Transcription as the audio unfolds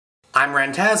I'm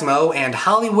Rantasmo, and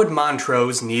Hollywood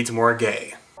Montrose needs more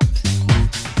gay.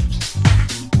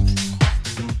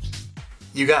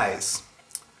 You guys,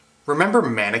 remember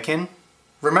Mannequin?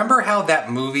 Remember how that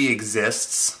movie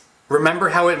exists? Remember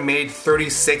how it made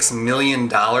 $36 million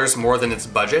more than its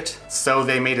budget? So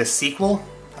they made a sequel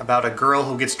about a girl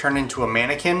who gets turned into a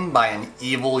mannequin by an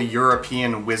evil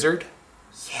European wizard?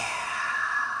 Yeah.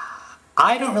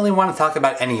 I don't really want to talk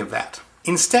about any of that.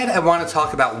 Instead, I want to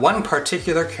talk about one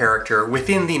particular character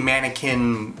within the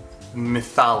Mannequin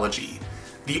mythology,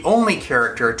 the only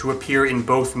character to appear in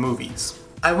both movies.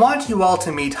 I want you all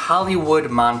to meet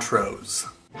Hollywood Montrose.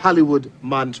 Hollywood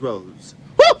Montrose.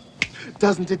 Woo!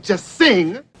 Doesn't it just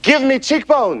sing? Give me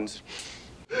cheekbones.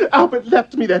 Albert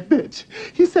left me that bitch.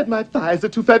 He said my thighs are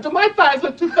too fat. Do my thighs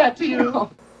look too fat to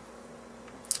you?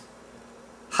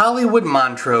 Hollywood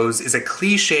Montrose is a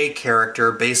cliché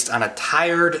character based on a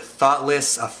tired,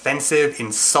 thoughtless, offensive,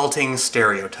 insulting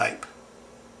stereotype.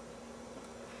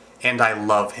 And I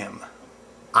love him.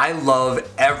 I love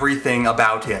everything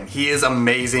about him. He is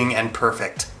amazing and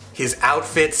perfect. His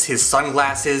outfits, his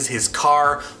sunglasses, his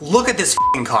car. Look at this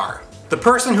f***ing car. The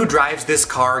person who drives this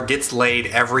car gets laid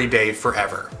every day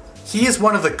forever. He is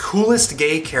one of the coolest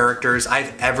gay characters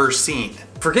I've ever seen.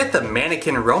 Forget the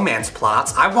mannequin romance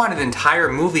plots, I want an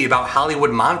entire movie about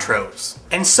Hollywood Montrose.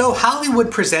 And so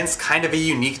Hollywood presents kind of a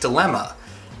unique dilemma.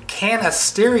 Can a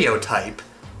stereotype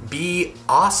be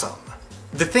awesome?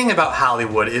 The thing about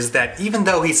Hollywood is that even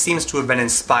though he seems to have been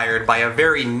inspired by a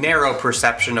very narrow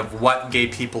perception of what gay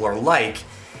people are like,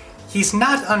 he's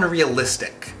not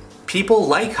unrealistic. People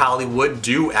like Hollywood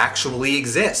do actually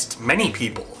exist, many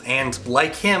people, and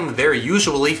like him, they're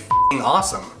usually f***ing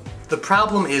awesome. The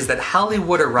problem is that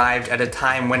Hollywood arrived at a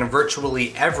time when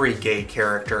virtually every gay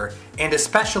character, and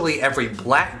especially every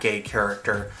black gay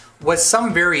character, was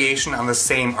some variation on the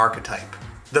same archetype.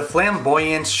 The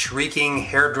flamboyant, shrieking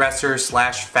hairdresser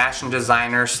slash fashion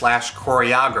designer slash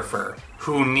choreographer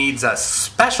who needs a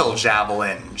special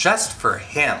javelin just for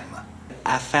him.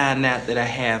 I find out that I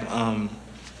have,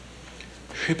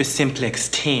 herpes simplex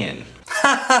 10.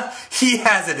 He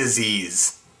has a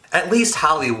disease. At least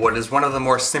Hollywood is one of the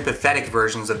more sympathetic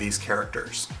versions of these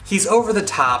characters. He's over the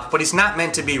top, but he's not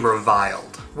meant to be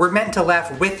reviled. We're meant to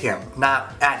laugh with him,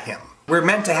 not at him. We're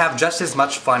meant to have just as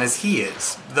much fun as he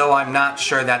is, though I'm not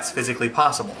sure that's physically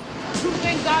possible. Two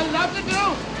things I love to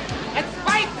do, it's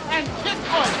fight and kiss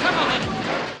boys. Come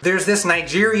on. There's this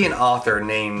Nigerian author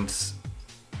named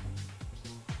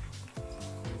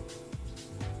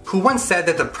who once said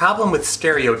that the problem with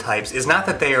stereotypes is not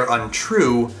that they are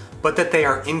untrue, but that they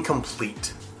are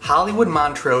incomplete. Hollywood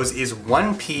Montrose is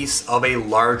one piece of a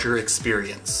larger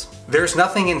experience. There's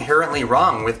nothing inherently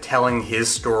wrong with telling his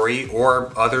story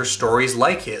or other stories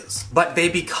like his, but they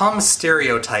become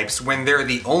stereotypes when they're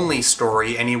the only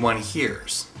story anyone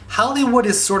hears. Hollywood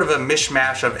is sort of a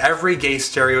mishmash of every gay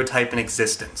stereotype in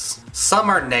existence. Some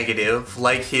are negative,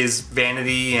 like his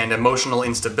vanity and emotional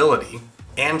instability,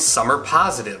 and some are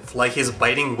positive, like his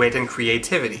biting wit and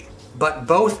creativity. But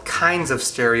both kinds of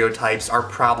stereotypes are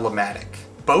problematic.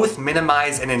 Both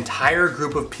minimize an entire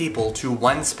group of people to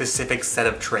one specific set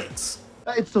of traits.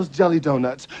 It's those jelly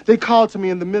donuts. They called to me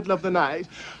in the middle of the night.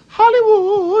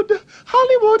 Hollywood!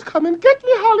 Hollywood, come and get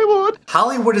me, Hollywood!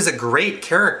 Hollywood is a great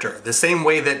character, the same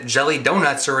way that jelly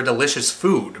donuts are a delicious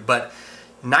food, but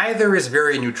neither is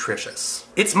very nutritious.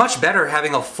 It's much better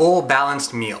having a full,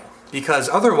 balanced meal, because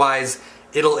otherwise,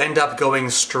 it'll end up going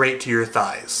straight to your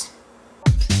thighs.